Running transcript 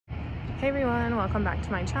Hey everyone, welcome back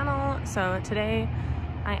to my channel. So today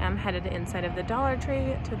I am headed inside of the Dollar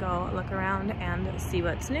Tree to go look around and see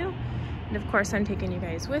what's new. And of course I'm taking you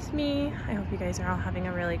guys with me. I hope you guys are all having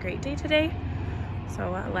a really great day today.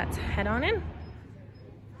 So let's head on in.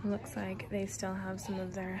 Looks like they still have some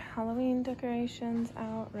of their Halloween decorations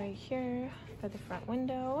out right here by the front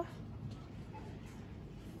window.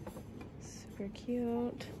 Super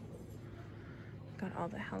cute. Got all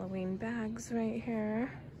the Halloween bags right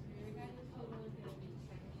here.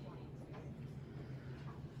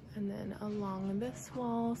 And then along this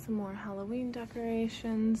wall, some more Halloween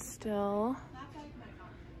decorations still.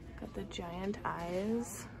 Got the giant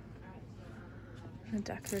eyes, the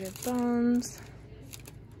decorative bones.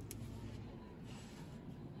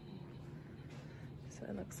 So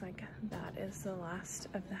it looks like that is the last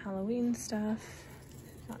of the Halloween stuff.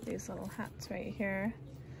 Got these little hats right here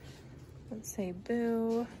that say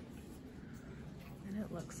boo. And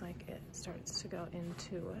it looks like it starts to go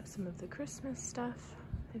into some of the Christmas stuff.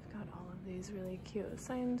 They've got all of these really cute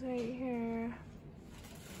signs right here.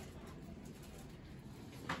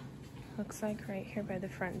 Looks like right here by the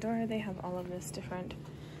front door, they have all of this different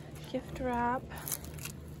gift wrap.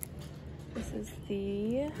 This is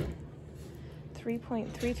the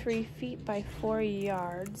 3.33 feet by 4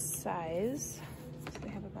 yards size. So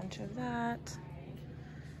they have a bunch of that.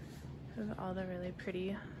 Have all the really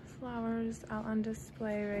pretty flowers out on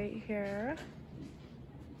display right here.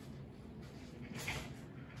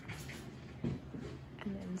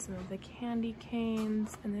 And then some of the candy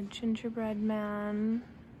canes and the gingerbread man.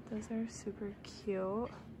 Those are super cute.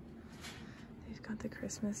 They've got the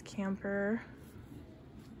Christmas camper.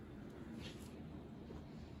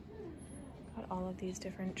 Got all of these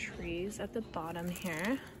different trees at the bottom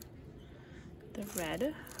here. The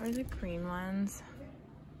red or the green ones.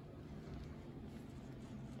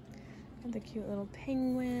 Got the cute little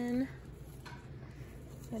penguin.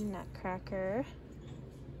 The nutcracker.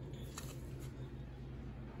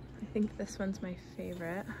 I think this one's my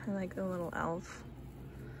favorite. I like the little elf.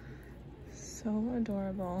 So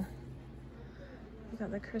adorable. We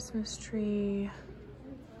got the Christmas tree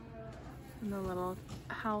and the little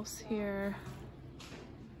house here.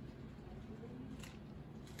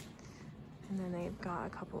 And then they've got a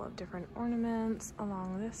couple of different ornaments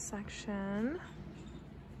along this section.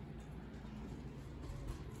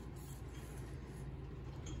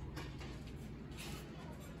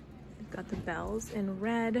 Got the bells in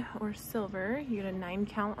red or silver. You get a 9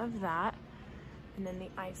 count of that. And then the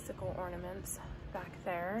icicle ornaments back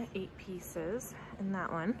there, 8 pieces in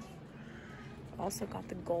that one. Also got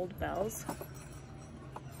the gold bells.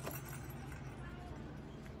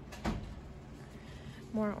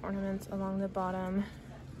 More ornaments along the bottom.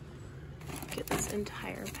 Get this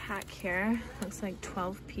entire pack here. Looks like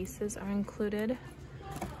 12 pieces are included.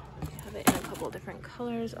 We have it in a couple different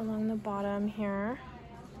colors along the bottom here.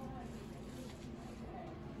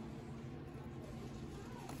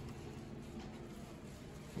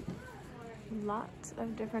 Lots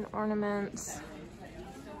of different ornaments.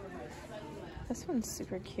 This one's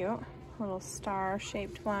super cute. Little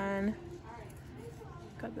star-shaped one.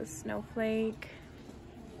 Got the snowflake.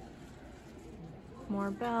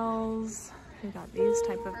 More bells. We got these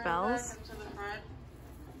type of bells.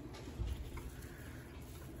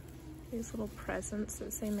 These little presents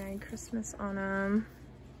that say Merry Christmas on them.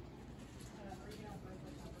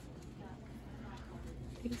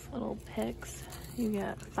 These little picks. You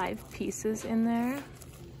get 5 pieces in there.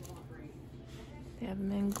 They have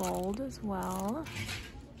them in gold as well.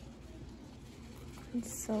 And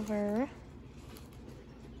silver.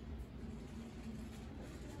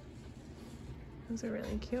 Those are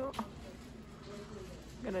really cute.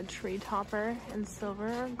 Got a tree topper in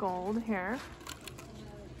silver or gold here.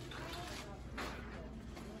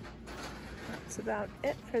 That's about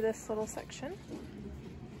it for this little section.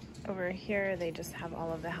 Over here, they just have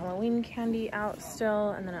all of the Halloween candy out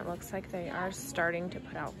still, and then it looks like they are starting to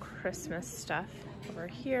put out Christmas stuff. Over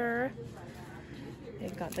here,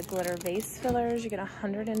 they've got the glitter vase fillers. You get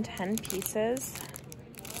 110 pieces.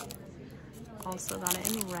 Also got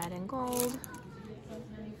it in red and gold.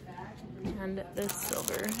 And the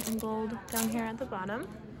silver and gold down here at the bottom.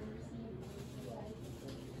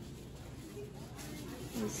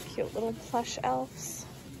 These cute little plush elves.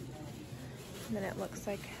 And then it looks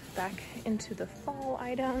like back into the fall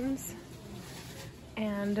items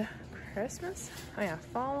and Christmas. Oh yeah,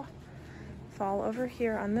 fall over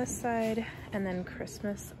here on this side, and then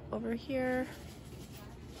Christmas over here.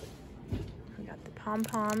 We got the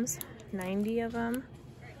pom-poms, 90 of them.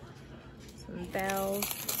 Some bells.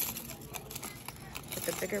 With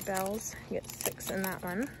the bigger bells, you get 6 in that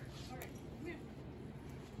one.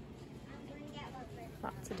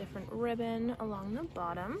 lots of different ribbon along the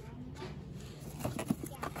bottom.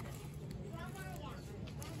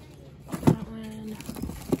 That one.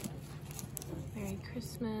 Merry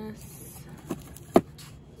Christmas.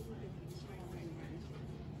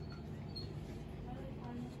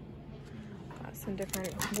 Got some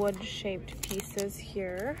different wood-shaped pieces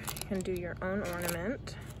here. You can do your own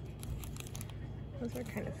ornament. Those are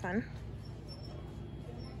kind of fun.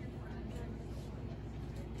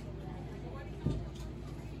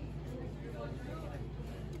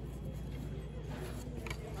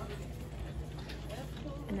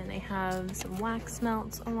 And then they have some wax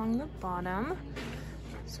melts along the bottom.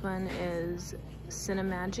 This one is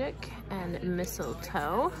Cinemagic and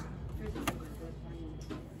Mistletoe.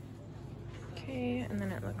 Okay, and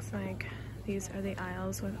then it looks like these are the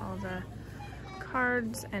aisles with all the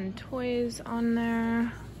cards and toys on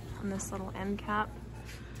there on this little end cap.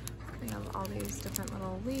 They have all these different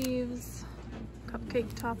little leaves,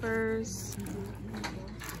 cupcake toppers.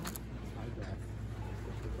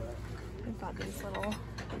 They've got these little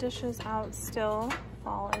dishes out still.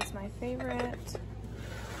 Fall is my favorite.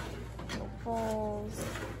 Little bowls.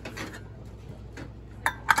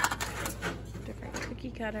 Different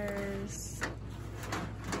cookie cutters.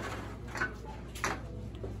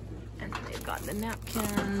 And they've got the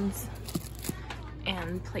napkins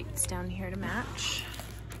and plates down here to match.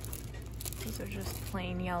 These are just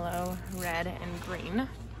plain yellow, red, and green.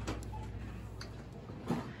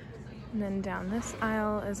 And then down this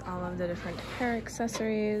aisle is all of the different hair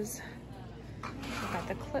accessories. We've got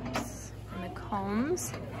the clips and the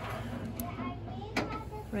combs.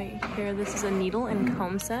 Right here, this is a needle and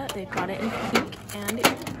comb set. They've got it in pink and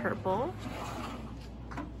in purple.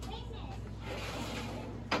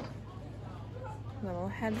 Little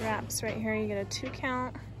head wraps right here. You get a 2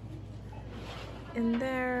 count in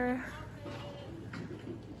there.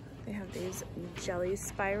 They have these jelly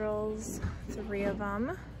spirals, 3 of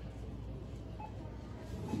them.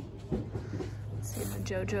 See the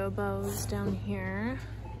JoJo bows down here.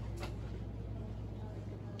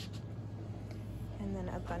 And then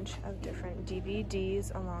a bunch of different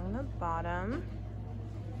DVDs along the bottom.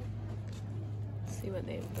 Let's see what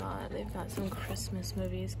they've got. They've got some Christmas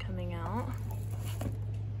movies coming out.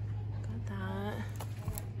 Got that.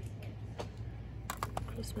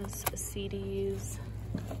 Christmas CDs.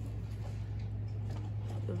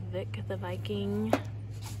 Vic the Viking.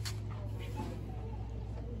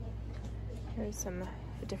 Here's some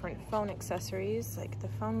different phone accessories, like the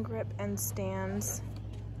phone grip and stands.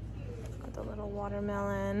 Got the little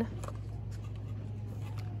watermelon.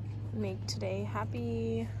 Make today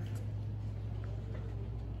happy.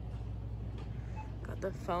 Got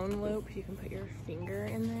the phone loop. You can put your finger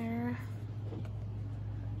in there.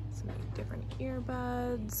 Some different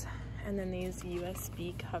earbuds. And then these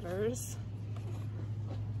USB covers.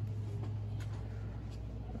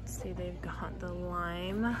 Let's see, they've got the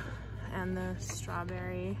lime and the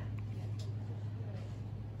strawberry,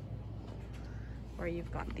 or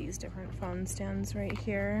you've got these different phone stands right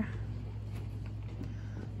here,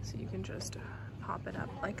 so you can just pop it up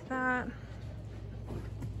like that.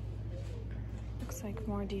 Looks like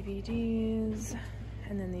more DVDs,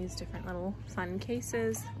 and then these different little fun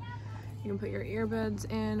cases. You can put your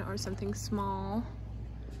earbuds in or something small.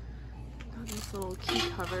 Got this little key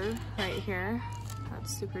cover right here.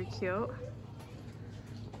 That's super cute.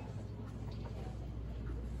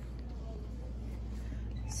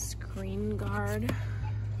 Screen guard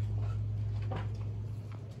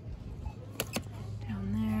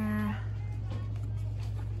down there.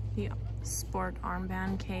 The sport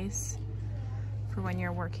armband case for when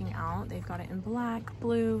you're working out. They've got it in black,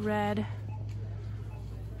 blue, red.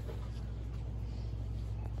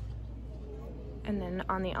 And then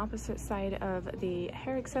on the opposite side of the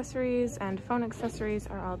hair accessories and phone accessories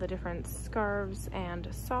are all the different scarves and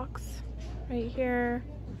socks right here.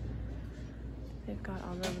 They've got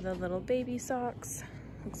all of the little baby socks.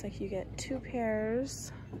 Looks like you get 2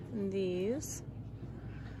 pairs in these.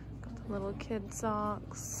 Got the little kid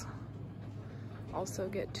socks. Also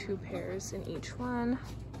get 2 pairs in each one.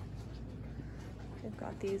 They've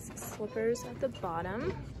got these slippers at the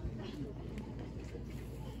bottom.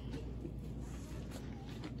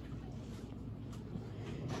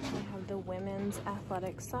 They have the women's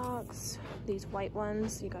athletic socks. These white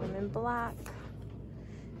ones, you got them in black.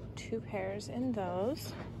 2 pairs in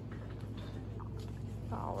those.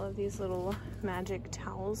 All of these little magic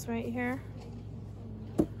towels right here.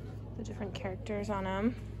 The different characters on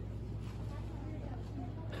them.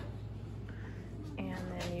 And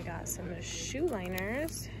then you got some shoe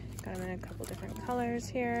liners. Got them in a couple different colors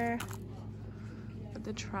here. With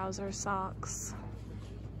the trouser socks.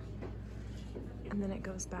 And then it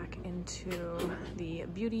goes back into the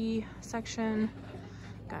beauty section.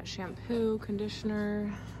 Got shampoo,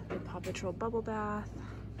 conditioner, the Paw Patrol bubble bath.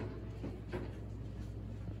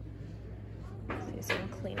 See some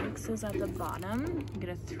Kleenexes at the bottom. You get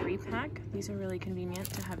a 3-pack. These are really convenient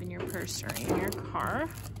to have in your purse or in your car.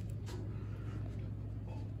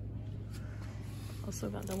 Also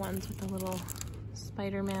got the ones with the little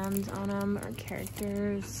Spider-Mans on them, or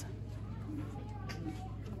characters.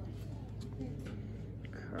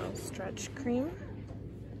 Curl Stretch Cream,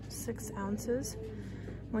 6 ounces.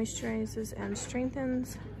 Moisturizes and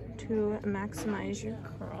strengthens to maximize your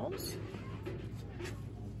curls.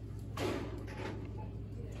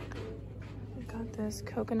 We got this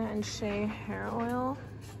coconut and shea hair oil.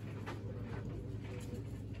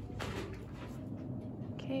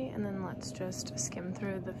 Okay, and then let's just skim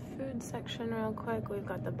through the food section real quick. We've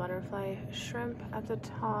got the butterfly shrimp at the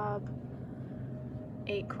top,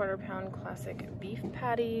 8 quarter-pound classic beef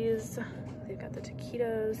patties. They've got the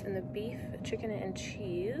taquitos and the beef, chicken, and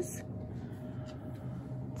cheese.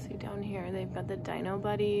 Let's see down here, they've got the Dino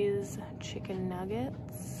Buddies, chicken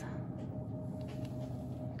nuggets.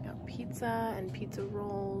 Got pizza and pizza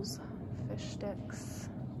rolls, fish sticks.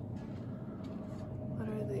 What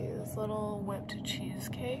are these? Little whipped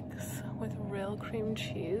cheesecakes with real cream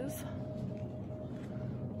cheese.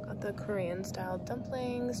 Got the Korean style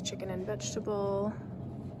dumplings, chicken and vegetable.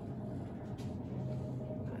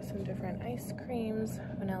 Some different ice creams,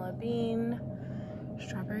 vanilla bean,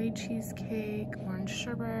 strawberry cheesecake, orange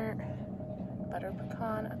sherbet, butter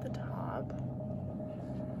pecan at the top.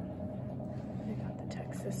 We got the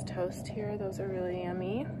Texas toast here. Those are really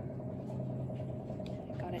yummy.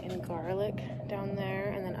 Got it in garlic down there,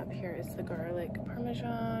 and then up here is the garlic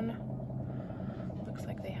parmesan. Looks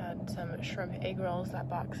like they had some shrimp egg rolls. That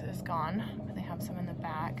box is gone, but they have some in the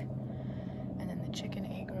back. And then the chicken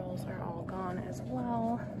egg rolls are all gone as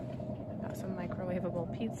well. Got some microwavable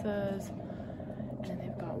pizzas, and then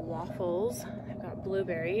they've got waffles. They've got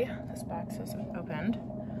blueberry. This box is opened.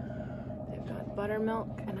 They've got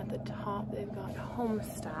buttermilk, and at the top they've got home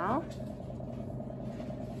style.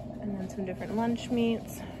 And then some different lunch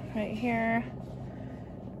meats right here.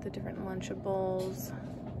 The different Lunchables.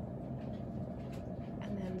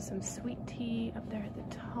 And then some sweet tea up there at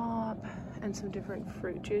the top, and some different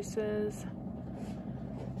fruit juices.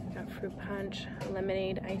 Got fruit punch,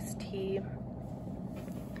 lemonade, iced tea,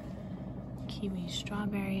 kiwi,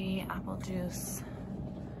 strawberry, apple juice.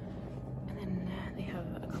 And then they have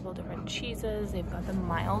a couple different cheeses. They've got the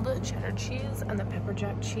mild cheddar cheese and the pepper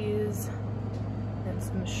jack cheese. And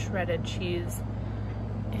some shredded cheese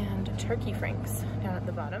and turkey franks down at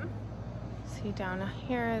the bottom. See down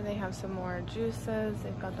here, they have some more juices.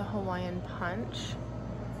 They've got the Hawaiian punch.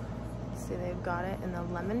 See, they've got it in the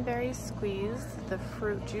lemon berry squeeze, the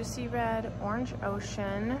fruit juicy red, orange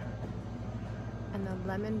ocean, and the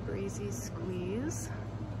lemon breezy squeeze.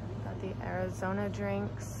 Got the Arizona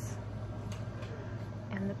drinks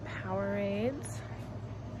and the Powerades.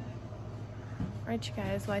 Alright, you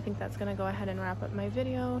guys, well, I think that's gonna go ahead and wrap up my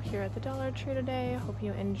video here at the Dollar Tree today. Hope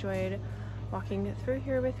you enjoyed walking through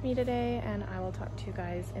here with me today, and I will talk to you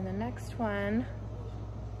guys in the next one.